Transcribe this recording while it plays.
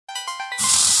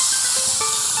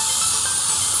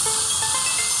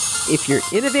If you're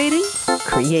innovating,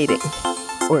 creating,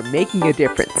 or making a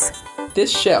difference,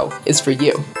 this show is for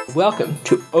you. Welcome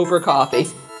to Over Coffee.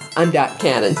 I'm Dot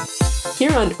Cannon.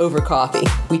 Here on Over Coffee,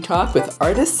 we talk with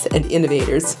artists and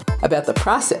innovators about the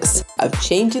process of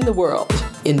changing the world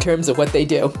in terms of what they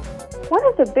do. One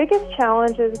of the biggest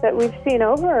challenges that we've seen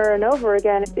over and over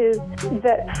again is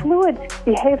that fluids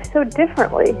behave so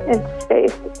differently in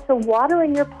space. So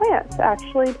watering your plants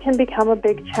actually can become a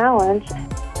big challenge.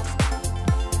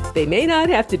 They may not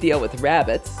have to deal with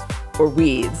rabbits or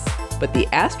weeds, but the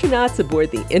astronauts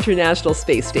aboard the International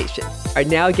Space Station are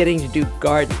now getting to do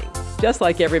gardening, just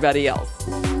like everybody else.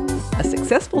 A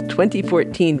successful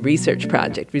 2014 research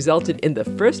project resulted in the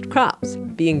first crops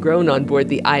being grown on board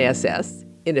the ISS,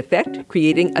 in effect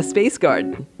creating a space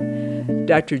garden.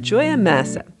 Dr. Gioia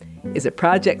Massa is a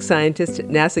project scientist at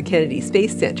NASA Kennedy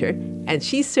Space Center, and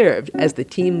she served as the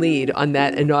team lead on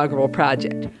that inaugural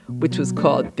project, which was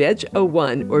called Veggie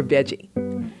or Veggie.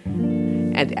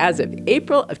 And as of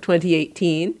April of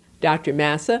 2018, Dr.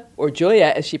 Massa, or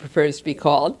Gioia as she prefers to be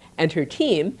called, and her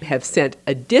team have sent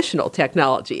additional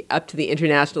technology up to the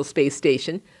International Space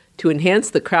Station to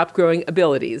enhance the crop-growing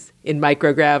abilities in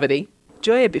microgravity.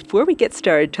 Gioia, before we get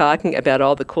started talking about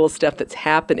all the cool stuff that's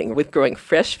happening with growing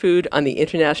fresh food on the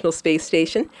International Space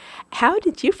Station, how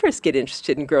did you first get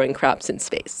interested in growing crops in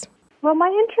space? Well, my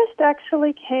interest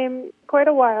actually came quite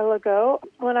a while ago.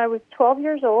 When I was 12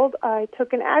 years old, I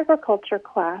took an agriculture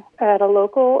class at a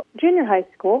local junior high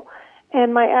school,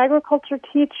 and my agriculture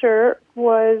teacher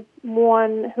was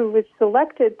one who was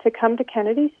selected to come to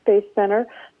Kennedy Space Center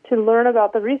to learn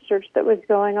about the research that was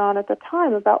going on at the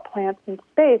time about plants in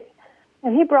space.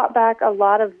 And he brought back a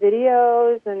lot of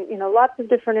videos and, lots of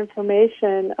different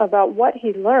information about what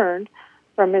he learned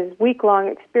from his week-long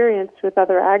experience with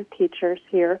other ag teachers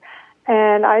here.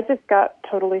 And I just got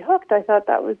totally hooked. I thought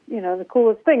that was, the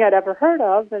coolest thing I'd ever heard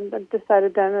of, and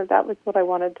decided then that was what I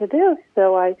wanted to do.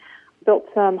 So I built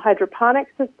some hydroponic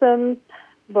systems,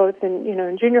 both in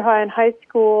junior high and high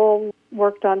school,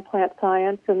 worked on plant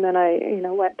science, and then I,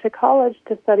 went to college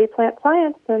to study plant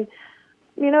science. And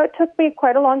it took me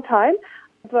quite a long time,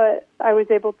 but I was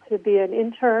able to be an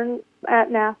intern at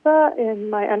NASA in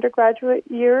my undergraduate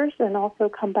years and also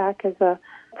come back as a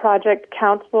project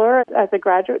counselor as a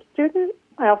graduate student.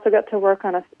 I also got to work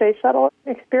on a space shuttle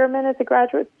experiment as a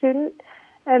graduate student.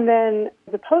 And then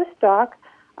as a postdoc,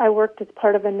 I worked as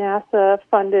part of a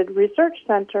NASA-funded research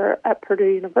center at Purdue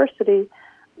University,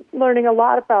 learning a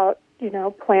lot about,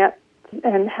 plants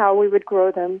and how we would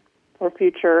grow them for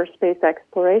future space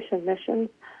exploration missions.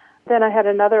 Then I had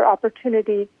another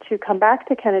opportunity to come back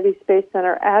to Kennedy Space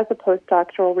Center as a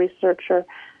postdoctoral researcher,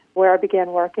 where I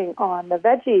began working on the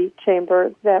Veggie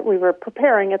chamber that we were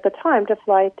preparing at the time to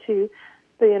fly to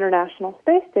the International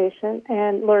Space Station,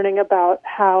 and learning about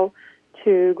how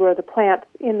to grow the plants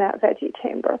in that Veggie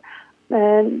chamber.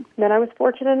 And then I was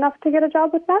fortunate enough to get a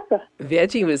job with NASA.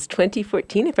 Veggie was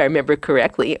 2014, if I remember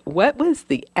correctly. What was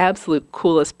the absolute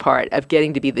coolest part of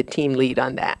getting to be the team lead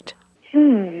on that?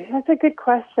 That's a good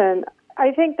question.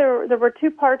 I think there were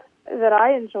two parts that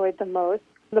I enjoyed the most.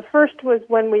 The first was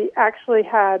when we actually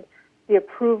had the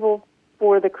approval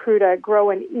for the crew to grow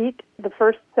and eat the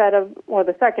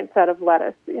second set of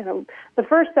lettuce. The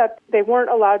first set they weren't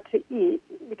allowed to eat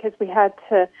because we had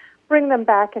to bring them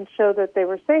back and show that they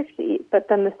were safe to eat. But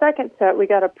then the second set, we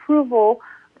got approval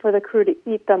for the crew to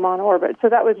eat them on orbit. So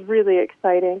that was really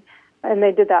exciting. And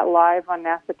they did that live on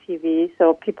NASA TV,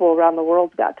 so people around the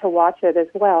world got to watch it as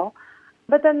well.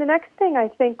 But then the next thing, I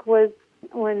think, was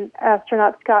when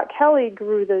astronaut Scott Kelly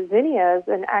grew the zinnias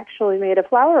and actually made a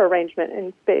flower arrangement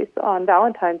in space on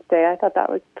Valentine's Day. I thought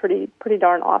that was pretty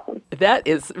darn awesome. That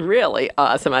is really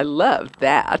awesome. I love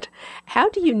that. How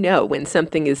do you know when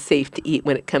something is safe to eat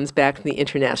when it comes back from the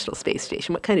International Space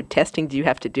Station? What kind of testing do you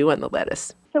have to do on the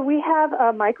lettuce? So we have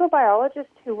a microbiologist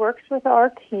who works with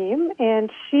our team, and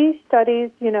she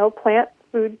studies, plant,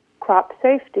 food, crop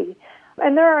safety.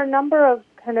 And there are a number of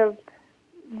kind of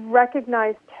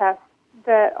recognized tests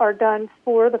that are done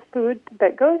for the food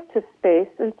that goes to space.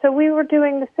 And so we were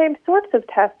doing the same sorts of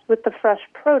tests with the fresh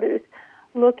produce,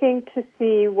 looking to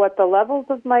see what the levels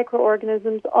of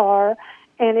microorganisms are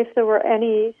and if there were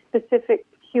any specific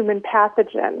human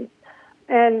pathogens.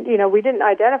 And, we didn't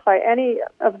identify any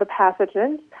of the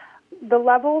pathogens. The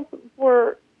levels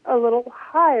were a little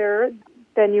higher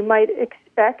than you might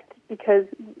expect because,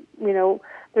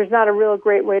 there's not a real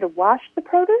great way to wash the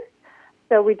produce.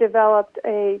 So we developed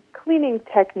a cleaning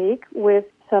technique with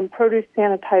some produce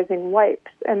sanitizing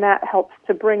wipes, and that helps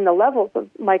to bring the levels of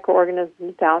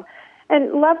microorganisms down.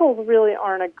 And levels really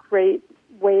aren't a great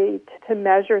way to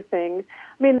measure things.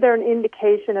 I mean, they're an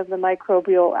indication of the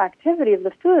microbial activity of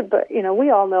the food, but, we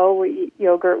all know we eat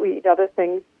yogurt, we eat other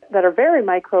things that are very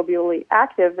microbially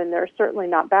active, and they're certainly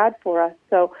not bad for us.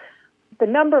 So the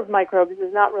number of microbes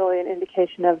is not really an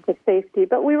indication of the safety,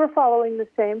 but we were following the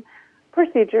same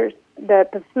procedures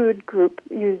that the food group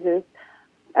uses.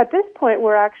 At this point,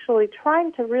 we're actually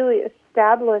trying to really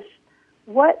establish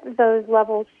what those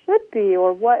levels should be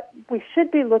or what we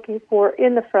should be looking for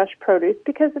in the fresh produce,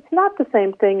 because it's not the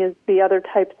same thing as the other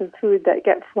types of food that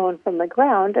get flown from the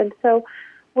ground. And so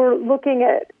we're looking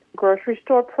at grocery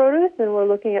store produce, and we're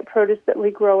looking at produce that we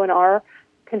grow in our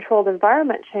controlled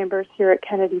environment chambers here at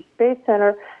Kennedy Space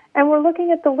Center, and we're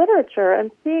looking at the literature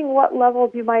and seeing what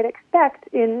levels you might expect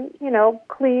in,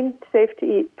 clean,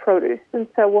 safe-to-eat produce. And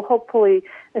so we'll hopefully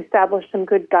establish some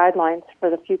good guidelines for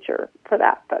the future for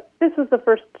that. But this was the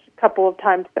first couple of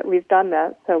times that we've done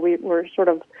that, so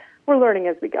we're learning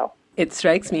as we go. It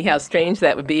strikes me how strange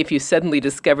that would be if you suddenly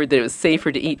discovered that it was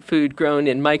safer to eat food grown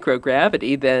in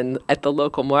microgravity than at the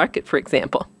local market, for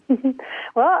example.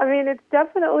 Well, it's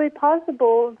definitely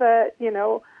possible that,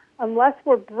 unless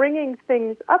we're bringing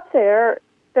things up there,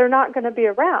 they're not going to be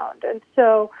around. And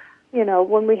so,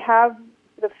 when we have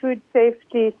the food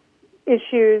safety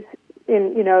issues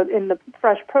in the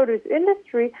fresh produce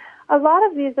industry, a lot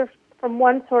of these are from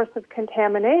one source of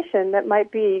contamination that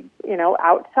might be,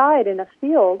 outside in a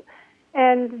field.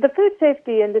 And the food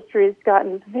safety industry has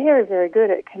gotten very, very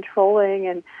good at controlling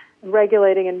and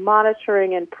regulating and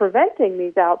monitoring and preventing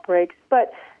these outbreaks.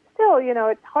 But still,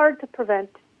 it's hard to prevent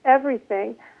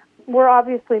everything. We're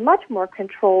obviously much more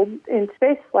controlled in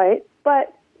spaceflight,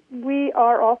 but we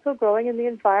are also growing in the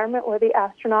environment where the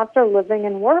astronauts are living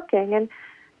and working. And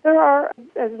there are,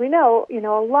 as we know,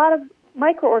 a lot of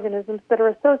microorganisms that are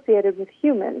associated with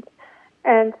humans.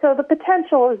 And so the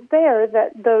potential is there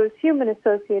that those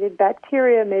human-associated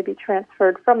bacteria may be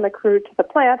transferred from the crew to the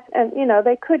plants, and,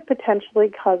 they could potentially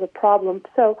cause a problem.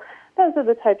 So those are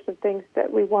the types of things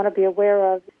that we want to be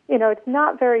aware of. It's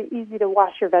not very easy to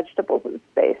wash your vegetables in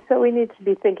space, so we need to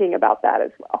be thinking about that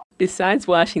as well. Besides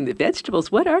washing the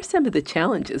vegetables, what are some of the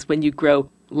challenges when you grow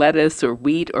lettuce or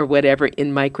wheat or whatever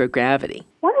in microgravity?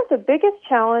 One of the biggest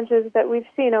challenges that we've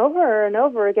seen over and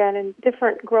over again in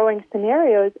different growing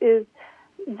scenarios is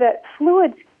that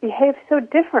fluids behave so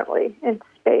differently in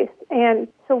space. And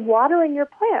so watering your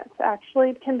plants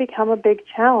actually can become a big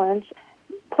challenge.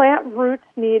 Plant roots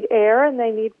need air and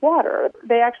they need water.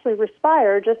 They actually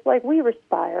respire just like we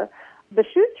respire. The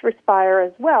shoots respire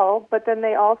as well, but then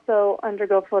they also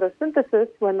undergo photosynthesis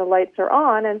when the lights are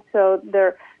on, and so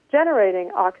they're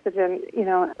generating oxygen,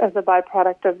 as a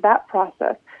byproduct of that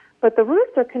process. But the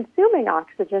roots are consuming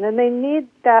oxygen, and they need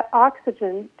that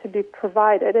oxygen to be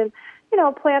provided. And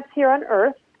plants here on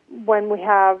Earth, when we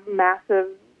have massive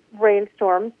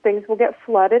rainstorms, things will get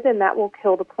flooded and that will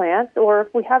kill the plants. Or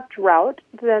if we have drought,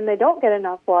 then they don't get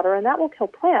enough water and that will kill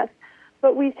plants.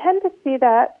 But we tend to see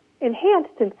that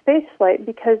enhanced in spaceflight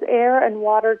because air and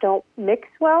water don't mix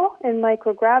well in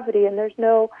microgravity, and there's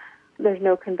no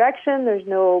convection, there's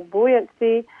no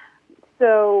buoyancy.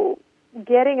 So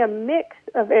getting a mix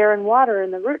of air and water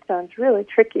in the root zone is really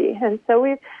tricky. And so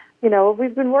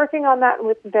we've been working on that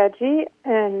with Veggie,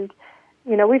 and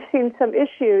we've seen some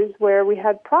issues where we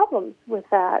had problems with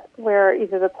that, where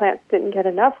either the plants didn't get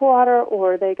enough water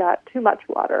or they got too much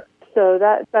water. So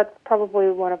that's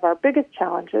probably one of our biggest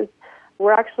challenges.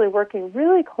 We're actually working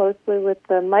really closely with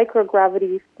the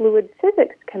microgravity fluid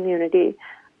physics community.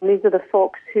 These are the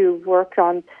folks who've worked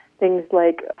on things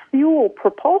like fuel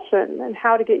propulsion and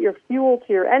how to get your fuel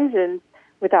to your engines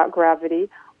without gravity,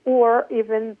 or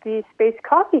even the space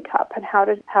coffee cup and how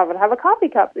to have a coffee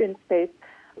cup in space.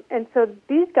 And so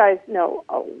these guys know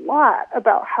a lot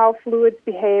about how fluids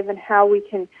behave and how we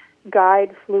can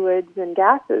guide fluids and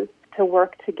gases to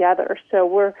work together. So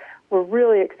we're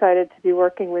really excited to be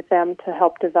working with them to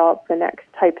help develop the next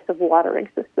types of watering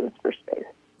systems for space.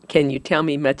 Can you tell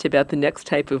me much about the next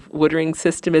type of watering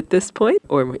system at this point,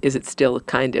 or is it still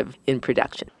kind of in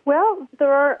production? Well,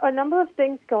 there are a number of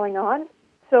things going on.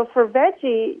 So for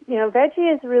Veggie,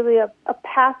 Veggie is really a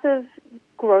passive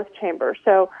growth chamber.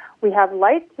 So we have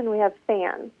lights and we have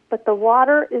fans, but the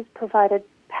water is provided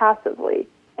passively.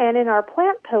 And in our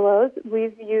plant pillows,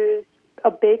 we've used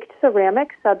a baked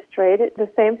ceramic substrate, the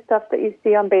same stuff that you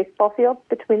see on baseball fields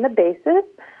between the bases,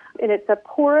 and it's a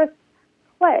porous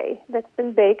clay that's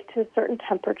been baked to a certain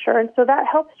temperature, and so that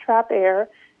helps trap air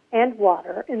and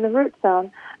water in the root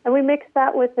zone. And we mix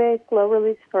that with a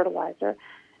slow-release fertilizer.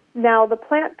 Now, the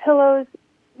plant pillows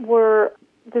were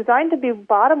designed to be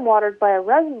bottom-watered by a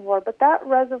reservoir, but that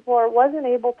reservoir wasn't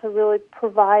able to really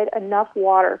provide enough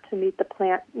water to meet the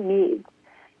plant needs.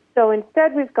 So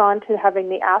instead, we've gone to having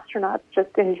the astronauts just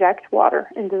inject water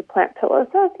into the plant pillows.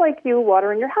 So it's like you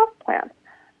watering your house plants.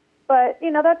 But,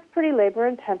 that's pretty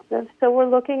labor-intensive. So we're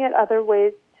looking at other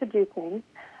ways to do things.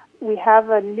 We have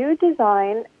a new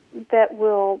design that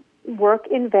will work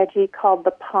in Veggie called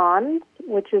the POND,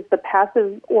 which is the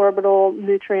Passive Orbital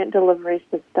Nutrient Delivery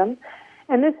System.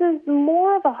 And this is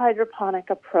more of a hydroponic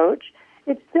approach.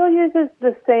 It still uses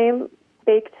the same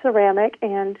baked ceramic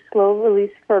and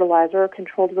slow-release fertilizer or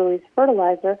controlled-release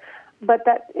fertilizer, but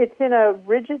that it's in a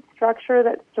rigid structure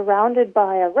that's surrounded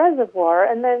by a reservoir,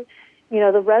 and then,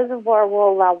 the reservoir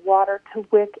will allow water to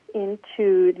wick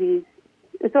into these,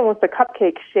 it's almost a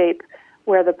cupcake shape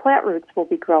where the plant roots will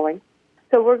be growing.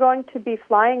 So we're going to be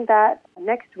flying that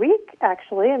next week,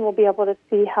 actually, and we'll be able to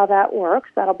see how that works.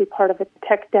 That'll be part of a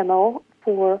tech demo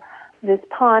for this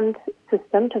pond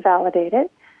system to validate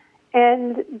it.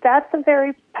 And that's a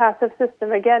very passive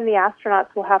system. Again, the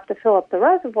astronauts will have to fill up the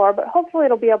reservoir, but hopefully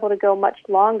it'll be able to go much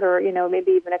longer,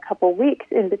 maybe even a couple weeks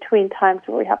in between times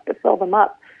where we have to fill them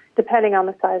up, depending on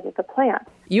the size of the plant.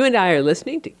 You and I are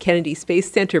listening to Kennedy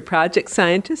Space Center project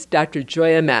scientist Dr.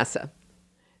 Gioia Massa.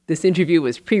 This interview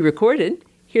was pre-recorded.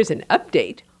 Here's an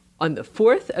update. On the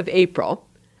 4th of April,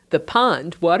 the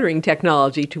pond watering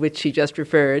technology to which she just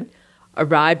referred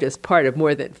arrived as part of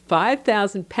more than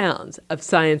 5,000 pounds of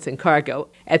science and cargo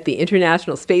at the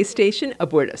International Space Station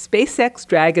aboard a SpaceX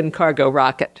Dragon cargo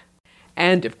rocket.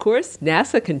 And, of course,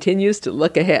 NASA continues to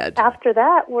look ahead. After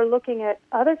that, we're looking at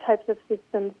other types of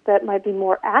systems that might be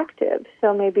more active.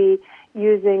 So maybe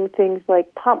using things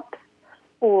like pumps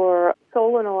or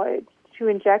solenoids to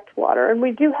inject water. And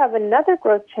we do have another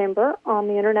growth chamber on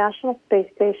the International Space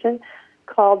Station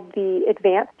called the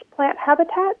Advanced Plant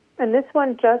Habitat. And this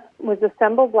one just was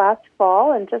assembled last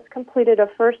fall and just completed a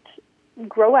first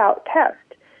grow-out test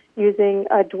using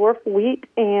a dwarf wheat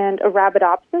and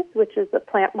Arabidopsis, which is a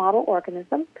plant model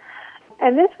organism.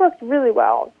 And this worked really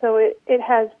well. So it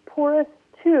has porous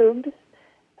tubes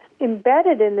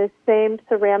embedded in this same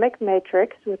ceramic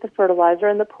matrix with the fertilizer,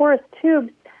 and the porous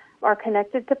tubes are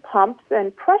connected to pumps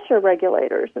and pressure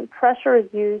regulators. And pressure is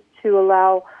used to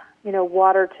allow,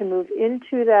 water to move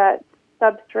into that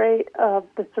substrate of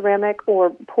the ceramic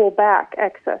or pull back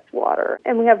excess water.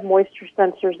 And we have moisture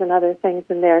sensors and other things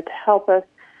in there to help us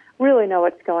really know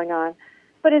what's going on.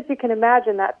 But as you can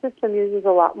imagine, that system uses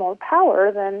a lot more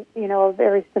power than, a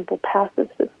very simple passive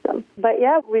system. But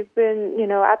yeah, we've been,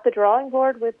 at the drawing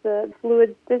board with the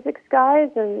fluid physics guys,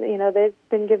 and, they've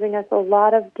been giving us a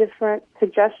lot of different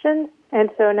suggestions.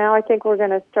 And so now I think we're going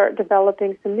to start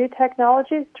developing some new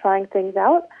technologies, trying things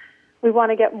out. We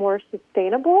want to get more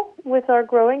sustainable with our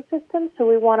growing system, so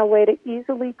we want a way to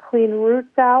easily clean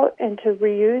roots out and to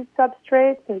reuse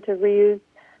substrates and to reuse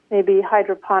maybe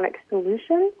hydroponic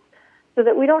solutions so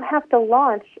that we don't have to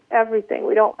launch everything.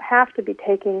 We don't have to be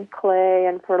taking clay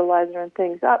and fertilizer and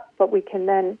things up, but we can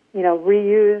then,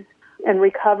 reuse and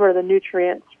recover the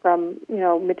nutrients from,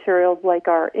 materials like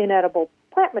our inedible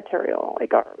plant material,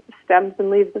 like our stems and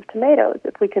leaves of tomatoes.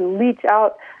 If we can leach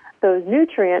out those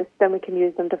nutrients, then we can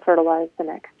use them to fertilize the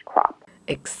next crop.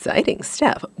 Exciting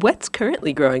stuff. What's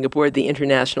currently growing aboard the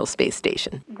International Space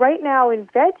Station? Right now in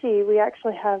Veggie, we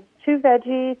actually have 2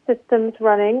 Veggie systems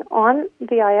running on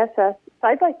the ISS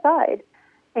side by side.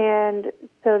 And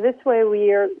so this way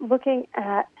we are looking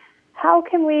at how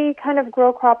can we kind of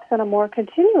grow crops on a more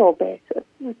continual basis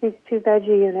with these 2 Veggie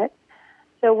units.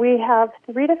 So we have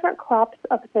 3 different crops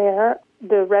up there.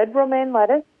 The red romaine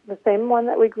lettuce, the same one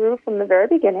that we grew from the very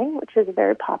beginning, which is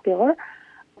very popular.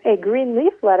 A green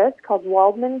leaf lettuce called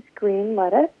Waldman's green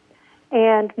lettuce,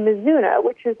 and Mizuna,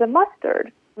 which is a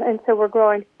mustard. And so we're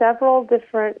growing several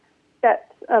different sets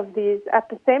of these at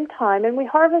the same time, and we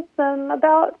harvest them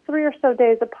about 3 or so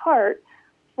days apart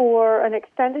for an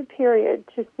extended period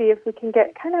to see if we can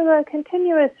get kind of a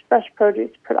continuous fresh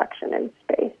produce production in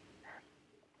space.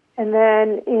 And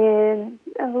then in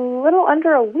a little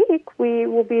under a week, we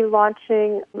will be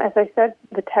launching, as I said,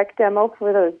 the tech demo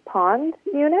for those pond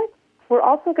units. We're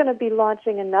also going to be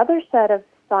launching another set of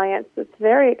science that's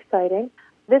very exciting.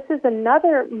 This is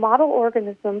another model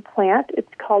organism plant.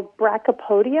 It's called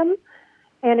Brachypodium,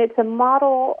 and it's a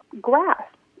model grass.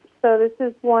 So this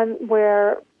is one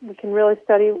where we can really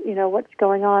study, what's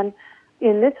going on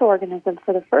in this organism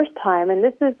for the first time. And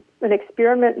this is an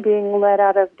experiment being led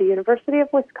out of the University of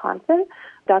Wisconsin.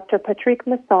 Dr. Patrick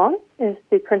Masson is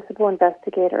the principal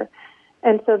investigator.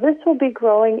 And so this will be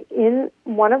growing in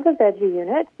one of the Veggie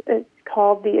units. It's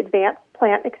called the Advanced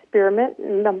Plant Experiment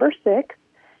number 6.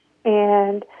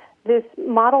 And this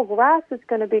model grass is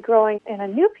going to be growing in a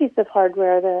new piece of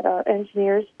hardware that our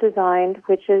engineers designed,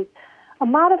 which is a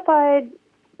modified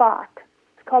Bach.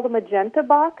 It's called a magenta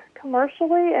box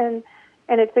commercially, and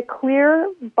it's a clear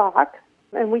box,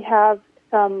 and we have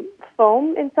some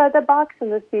foam inside the box,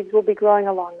 and the seeds will be growing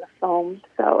along the foam.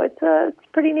 So it's a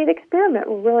pretty neat experiment.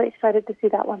 We're really excited to see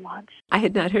that one launch. I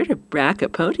had not heard of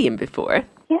brachypodium before.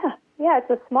 Yeah,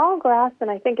 it's a small grass, and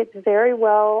I think it's very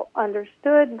well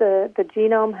understood. The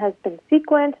genome has been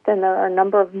sequenced, and there are a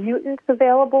number of mutants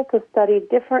available to study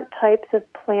different types of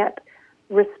plant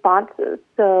responses.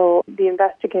 So the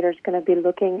investigator is going to be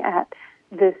looking at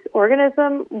this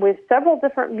organism with several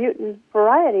different mutant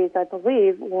varieties, I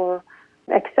believe, or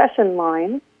accession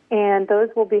lines, and those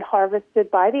will be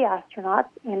harvested by the astronauts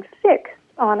and fixed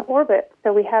on orbit.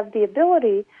 So we have the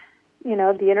ability,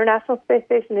 the International Space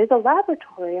Station is a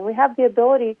laboratory, and we have the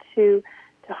ability to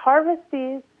harvest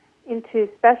these into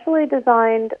specially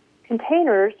designed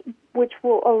containers, which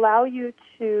will allow you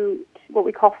to what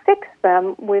we call fix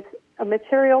them with a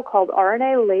material called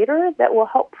RNA later that will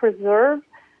help preserve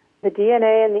the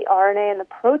DNA and the RNA and the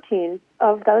proteins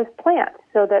of those plants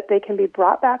so that they can be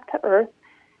brought back to Earth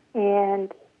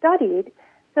and studied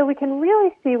so we can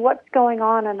really see what's going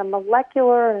on a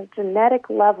molecular and genetic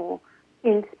level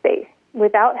in space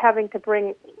without having to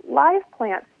bring live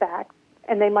plants back,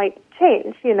 and they might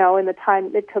change, in the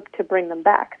time it took to bring them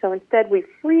back. So instead we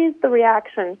freeze the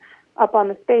reaction up on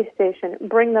the space station,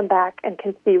 bring them back, and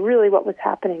can see really what was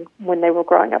happening when they were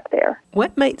growing up there.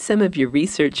 What might some of your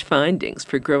research findings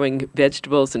for growing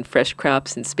vegetables and fresh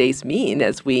crops in space mean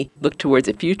as we look towards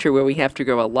a future where we have to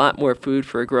grow a lot more food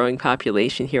for a growing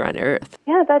population here on Earth?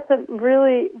 Yeah, that's a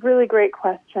really, really great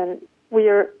question. We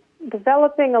are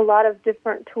developing a lot of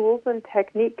different tools and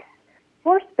techniques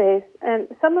for space, and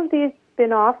some of these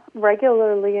spin off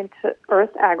regularly into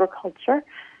Earth agriculture.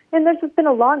 And there's been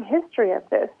a long history of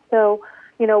this. So,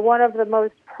 one of the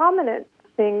most prominent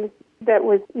things that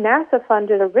was NASA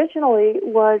funded originally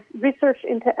was research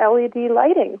into LED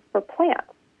lighting for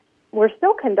plants. We're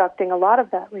still conducting a lot of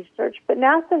that research, but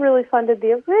NASA really funded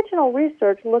the original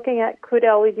research looking at could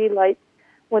LED lights,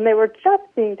 when they were just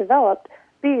being developed,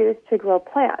 be used to grow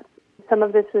plants. Some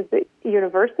of this was the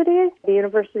universities. The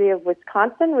University of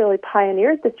Wisconsin really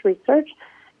pioneered this research.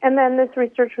 And then this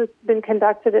research has been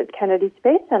conducted at Kennedy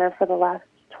Space Center for the last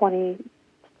 20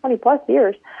 plus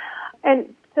years.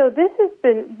 And so this has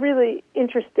been really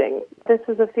interesting. This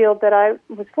was a field that I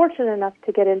was fortunate enough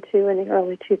to get into in the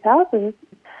early 2000s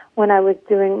when I was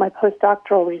doing my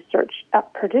postdoctoral research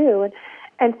at Purdue.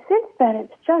 And since then,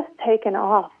 it's just taken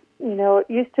off. It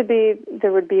used to be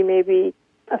there would be maybe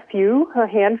a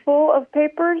handful of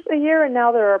papers a year, and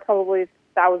now there are probably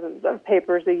thousands of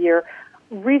papers a year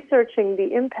researching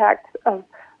the impacts of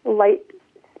light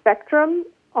spectrum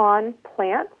on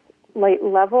plants, light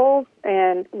levels,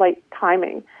 and light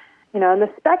timing. And the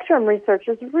spectrum research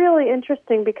is really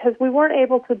interesting because we weren't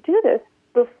able to do this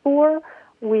before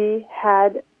we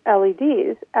had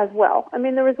LEDs as well. I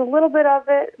mean, there was a little bit of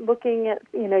it looking at,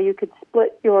 you could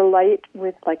split your light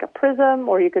with like a prism,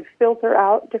 or you could filter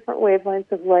out different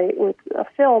wavelengths of light with a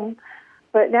film.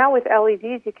 But now with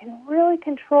LEDs, you can really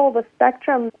control the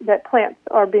spectrum that plants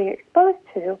are being exposed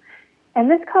to.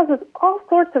 And this causes all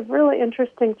sorts of really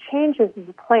interesting changes in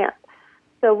the plant.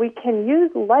 So we can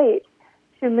use light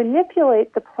to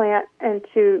manipulate the plant and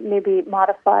to maybe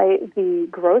modify the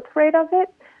growth rate of it,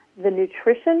 the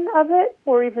nutrition of it,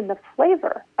 or even the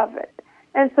flavor of it.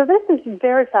 And so this is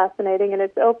very fascinating, and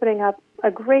it's opening up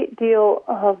a great deal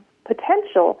of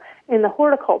potential in the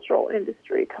horticultural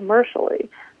industry commercially,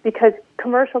 because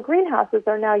commercial greenhouses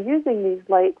are now using these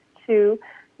lights to,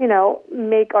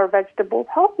 make our vegetables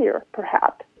healthier,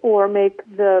 perhaps, or make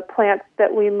the plants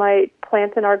that we might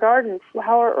plant in our gardens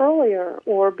flower earlier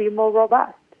or be more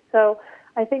robust. So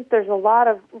I think there's a lot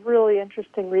of really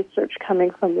interesting research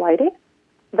coming from lighting.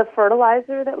 The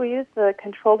fertilizer that we use, the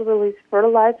controlled release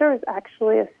fertilizer, is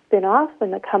actually a spin-off,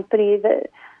 and the company that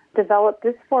developed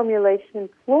this formulation,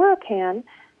 Fluorocan,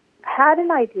 had an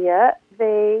idea.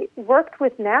 They worked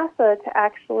with NASA to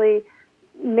actually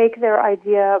make their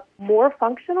idea more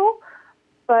functional,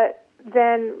 but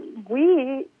then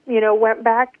we, went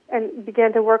back and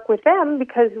began to work with them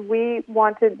because we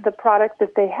wanted the product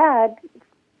that they had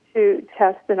to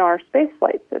test in our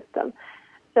spaceflight system.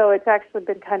 So it's actually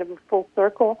been kind of a full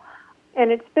circle.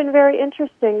 And it's been very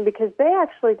interesting because they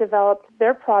actually developed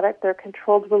their product, their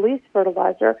controlled release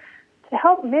fertilizer, to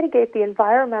help mitigate the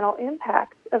environmental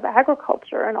impacts of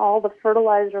agriculture and all the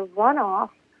fertilizer runoff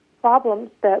problems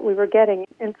that we were getting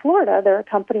in Florida. They're a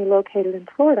company located in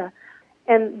Florida.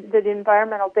 And the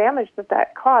environmental damage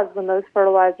that caused when those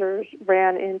fertilizers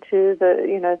ran into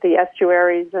the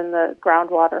estuaries and the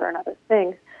groundwater and other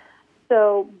things.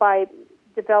 So by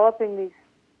developing these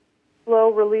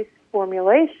slow-release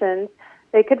formulations,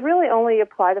 they could really only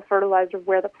apply the fertilizer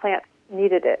where the plants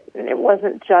needed it. And it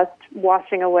wasn't just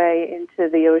washing away into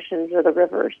the oceans or the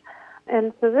rivers.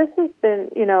 And so this has been,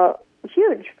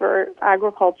 huge for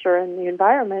agriculture and the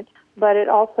environment, but it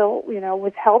also,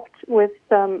 was helped with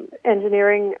some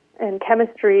engineering and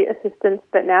chemistry assistance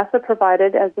that NASA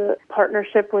provided as a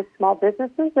partnership with small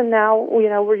businesses, and now,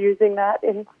 we're using that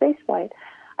in spaceflight.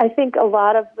 I think a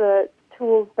lot of the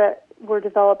tools that we're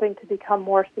developing to become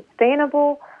more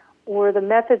sustainable, or the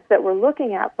methods that we're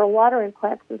looking at for watering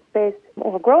plants in space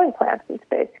or growing plants in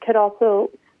space, could also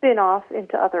spin off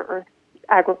into other Earth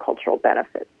agricultural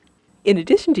benefits. In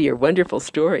addition to your wonderful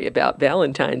story about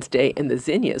Valentine's Day and the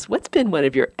zinnias, what's been one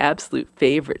of your absolute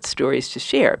favorite stories to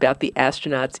share about the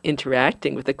astronauts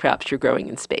interacting with the crops you're growing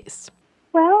in space?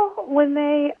 Well, when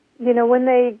they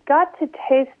got to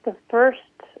taste the first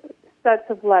sets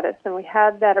of lettuce and we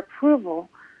had that approval,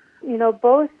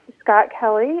 both Scott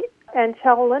Kelly and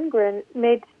Kjell Lindgren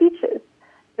made speeches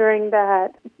during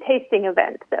that tasting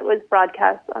event that was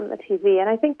broadcast on the TV. And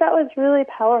I think that was really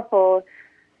powerful.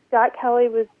 Scott Kelly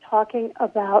was talking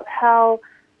about how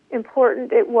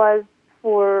important it was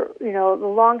for, the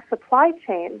long supply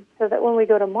chain, so that when we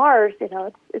go to Mars,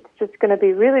 it's just going to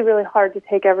be really, really hard to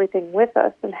take everything with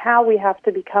us, and how we have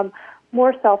to become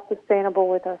more self-sustainable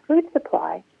with our food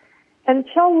supply. And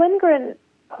Kjell Lindgren,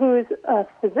 who's a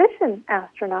physician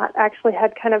astronaut, actually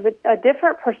had kind of a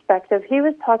different perspective. He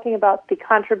was talking about the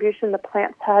contribution the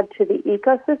plants had to the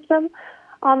ecosystem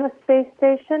on the space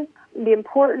station, the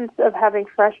importance of having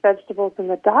fresh vegetables in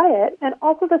the diet, and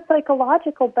also the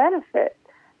psychological benefit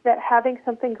that having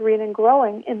something green and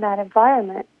growing in that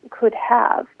environment could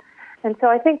have. And so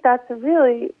I think that's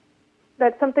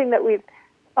something that we've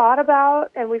thought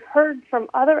about, and we've heard from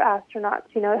other astronauts,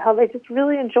 how they just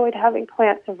really enjoyed having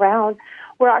plants around.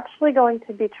 We're actually going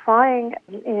to be trying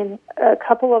in a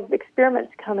couple of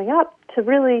experiments coming up to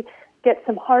really get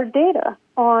some hard data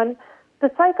on the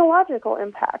psychological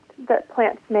impact that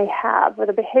plants may have, or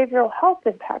the behavioral health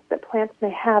impact that plants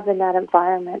may have in that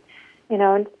environment,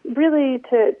 and really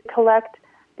to collect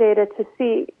data to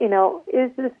see,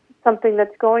 is this something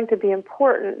that's going to be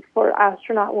important for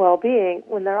astronaut well-being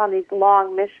when they're on these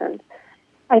long missions.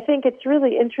 I think it's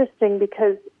really interesting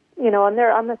because,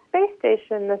 on the space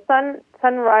station, the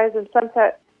sunrise and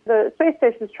sunset, the space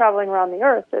station's traveling around the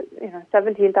Earth at,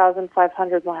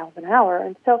 17,500 miles an hour.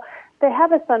 And so they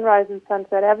have a sunrise and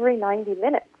sunset every 90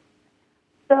 minutes.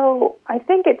 So I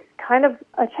think it's kind of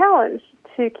a challenge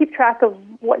to keep track of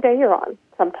what day you're on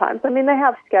sometimes. I mean, they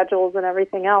have schedules and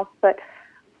everything else, but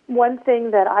one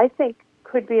thing that I think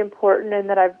could be important and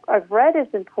that I've read is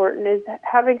important is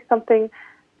having something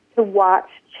to watch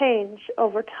change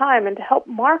over time and to help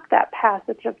mark that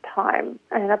passage of time.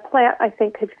 And a plant, I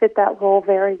think, could fit that role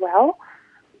very well.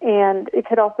 And it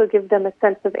could also give them a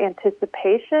sense of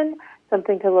anticipation,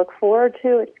 something to look forward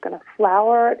to. It's going to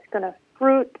flower, it's going to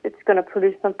fruit, it's going to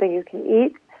produce something you can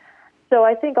eat. So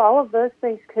I think all of those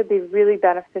things could be really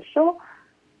beneficial.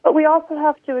 But we also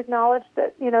have to acknowledge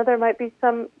that, there might be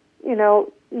some,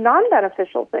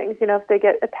 non-beneficial things. If they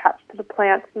get attached to the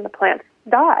plants and the plants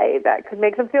die, that could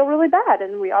make them feel really bad,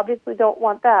 and we obviously don't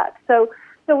want that. So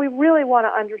we really want to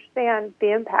understand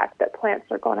the impact that plants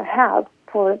are going to have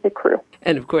for the crew.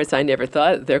 And of course, I never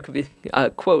thought there could be a,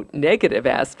 quote, negative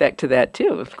aspect to that, too.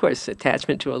 Of course,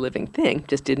 attachment to a living thing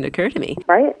just didn't occur to me.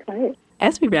 Right.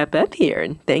 As we wrap up here,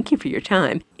 and thank you for your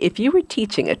time, if you were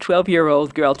teaching a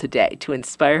 12-year-old girl today to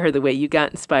inspire her the way you got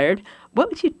inspired, what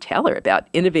would you tell her about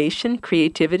innovation,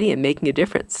 creativity, and making a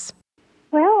difference?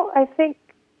 Well, I think,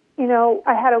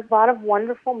 I had a lot of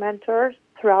wonderful mentors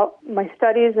throughout my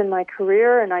studies and my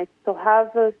career, and I still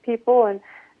have those people. And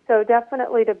so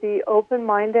definitely to be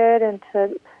open-minded and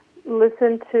to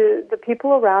listen to the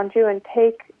people around you and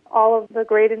take all of the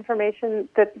great information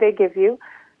that they give you,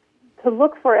 to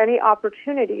look for any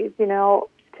opportunities,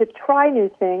 to try new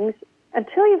things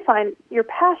until you find your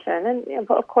passion, and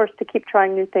of course to keep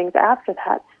trying new things after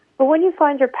that. But when you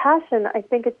find your passion, I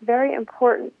think it's very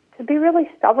important to be really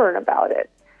stubborn about it.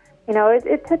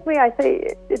 It took me,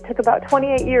 it took about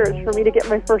 28 years for me to get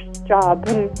my first job,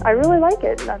 and I really like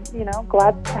it, and I'm,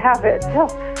 glad to have it. So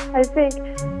I think,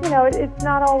 it's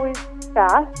not always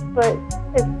fast, but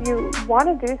if you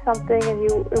want to do something and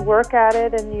you work at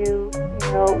it and you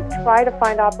try to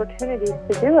find opportunities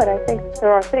to do it, I think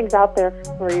there are things out there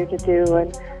for you to do.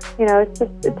 And,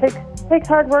 it takes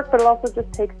hard work, but it also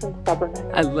just takes some stubbornness.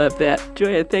 I love that.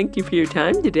 Gioia, thank you for your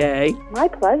time today. My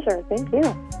pleasure. Thank you.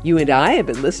 You and I have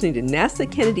been listening to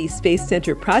NASA Kennedy Space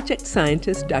Center project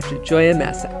scientist Dr. Gioia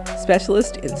Massa,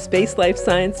 specialist in space life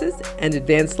sciences and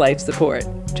advanced life support.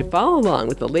 To follow along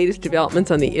with the latest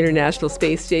developments on the International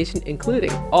Space Station,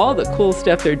 including all the cool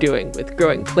stuff they're doing with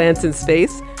growing plants in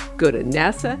space, go to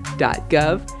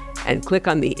nasa.gov and click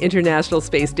on the International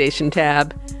Space Station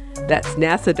tab. That's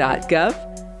nasa.gov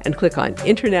and click on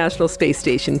International Space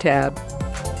Station tab.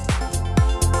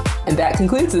 And that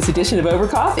concludes this edition of Over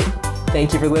Coffee.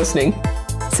 Thank you for listening.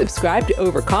 Subscribe to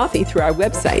Over Coffee through our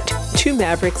website,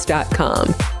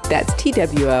 twomavericks.com. That's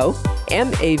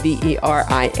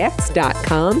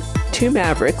TWOMAVERIX.com,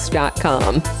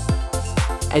 twomavericks.com.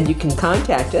 And you can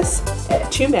contact us at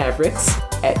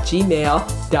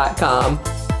twomavericks@gmail.com.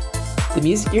 The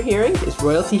music you're hearing is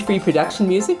royalty-free production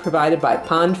music provided by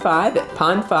Pond5 at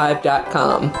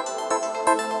pond5.com.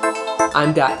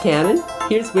 I'm Dot Cannon.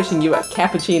 Here's wishing you a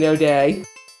cappuccino day.